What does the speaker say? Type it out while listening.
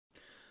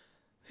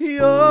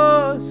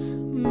yours,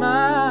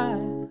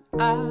 mine,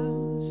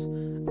 ours.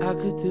 I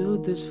could do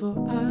this for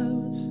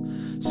hours,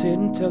 sit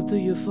and talk to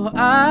you for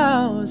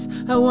hours.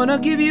 I wanna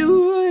give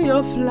you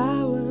your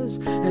flowers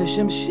and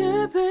some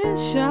champagne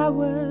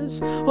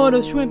showers, or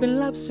the shrimp and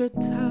lobster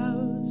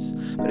towers,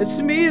 but it's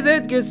me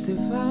that gets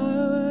devoured.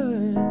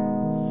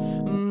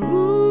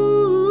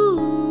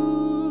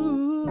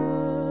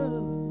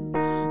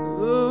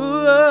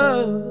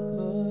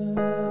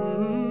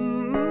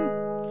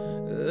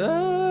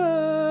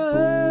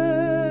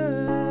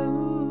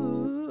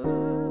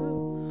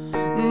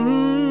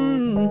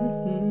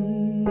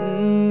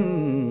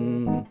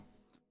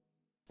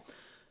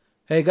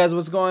 Hey guys,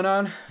 what's going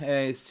on?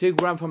 It's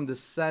Tigran from the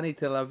sunny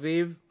Tel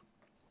Aviv.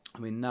 I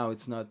mean, now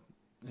it's not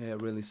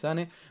really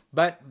sunny,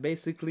 but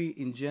basically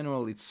in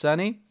general it's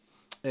sunny.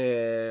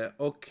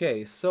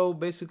 Okay, so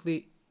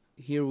basically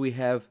here we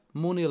have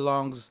Muni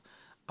Long's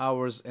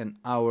Hrs and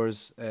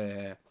Hrs,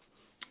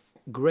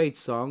 great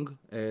song.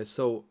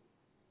 So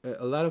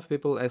a lot of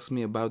people ask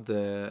me about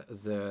the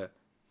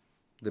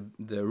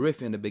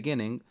riff in the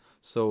beginning.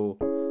 So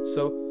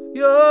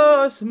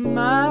yours,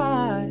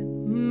 mine.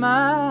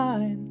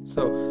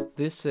 So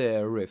this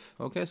riff,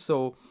 okay.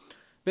 So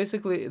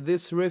basically,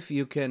 this riff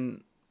you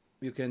can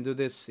do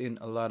this in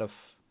a lot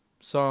of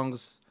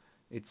songs.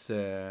 It's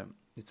a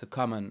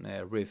common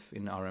riff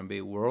in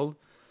R&B world.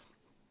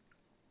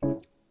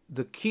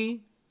 The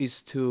key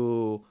is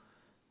to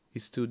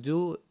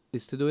do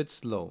it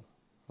slow,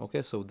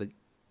 okay. So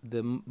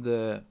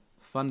the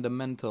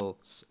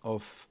fundamentals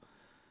of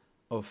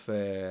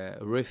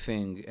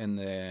riffing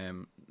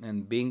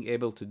and being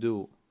able to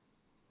do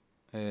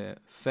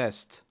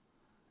fast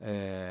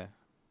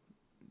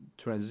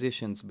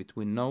transitions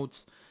between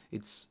notes,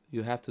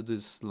 you have to do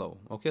it slow,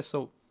 okay.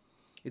 So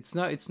it's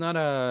not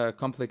a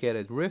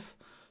complicated riff.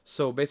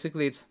 So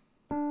basically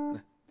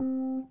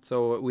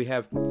so we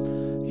have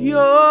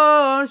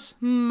yours,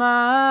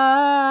 mine,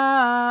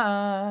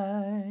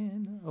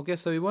 okay.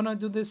 So you want to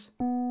do this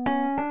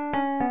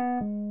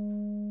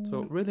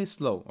so really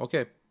slow,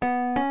 okay.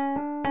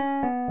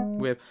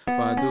 We have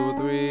 1, 2,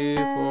 3,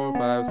 4,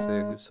 5,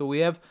 6. So we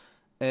have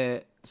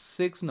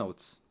 6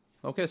 notes,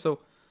 okay. So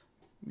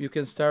you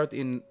can start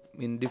in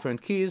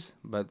different keys,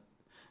 but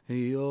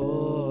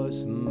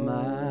yours,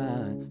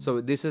 mine.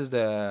 So this is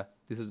the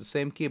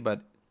same key,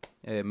 but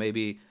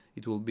maybe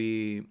it will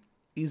be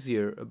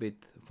easier a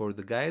bit for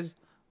the guys.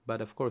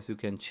 But of course you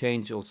can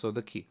change also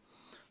the key.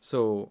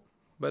 So,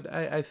 but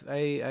I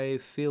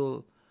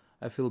feel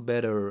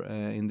better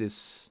in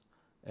this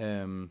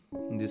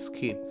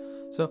key.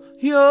 So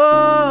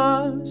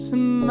yours,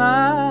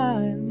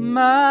 mine.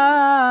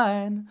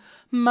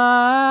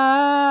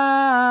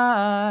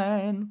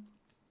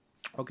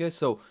 Okay,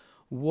 so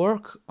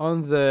work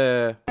on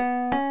the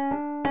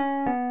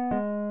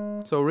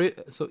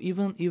so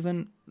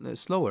even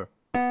slower.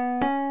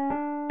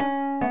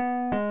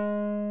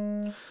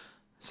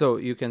 So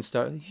you can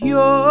start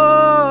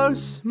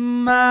yours,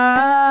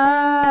 mine.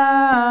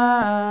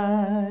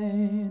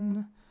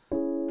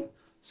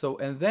 So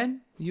and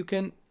then you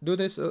can do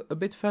this a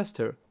bit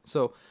faster.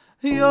 So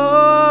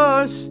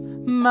yours,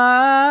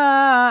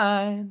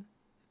 mine.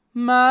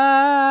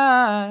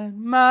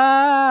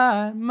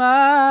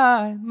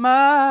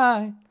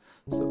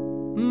 So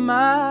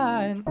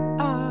mine.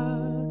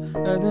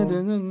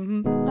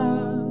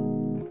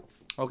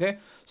 Okay,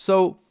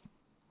 so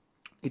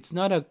it's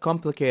not a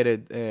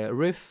complicated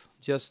riff.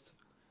 Just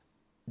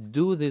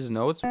do these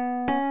notes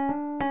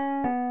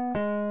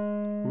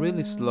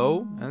really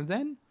slow, and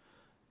then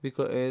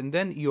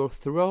your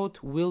throat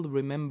will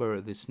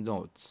remember these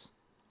notes,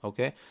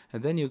 okay,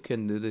 and then you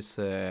can do this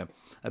a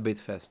bit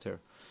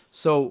faster.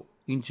 So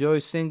enjoy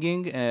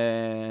singing,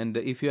 and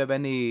if you have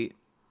any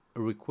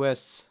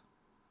requests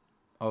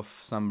of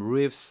some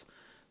riffs,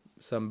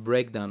 some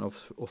breakdown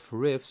of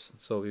riffs,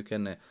 so you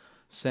can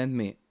send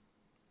me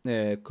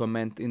a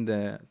comment in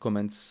the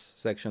comments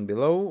section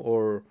below,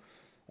 or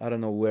I don't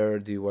know where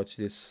do you watch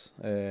this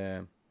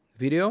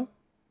video.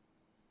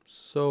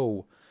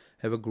 So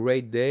have a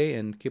great day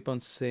and keep on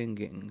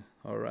singing.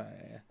 All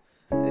right.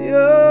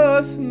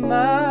 Yours,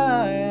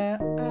 my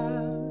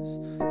hours.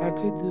 I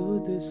could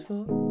do this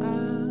for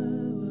hours.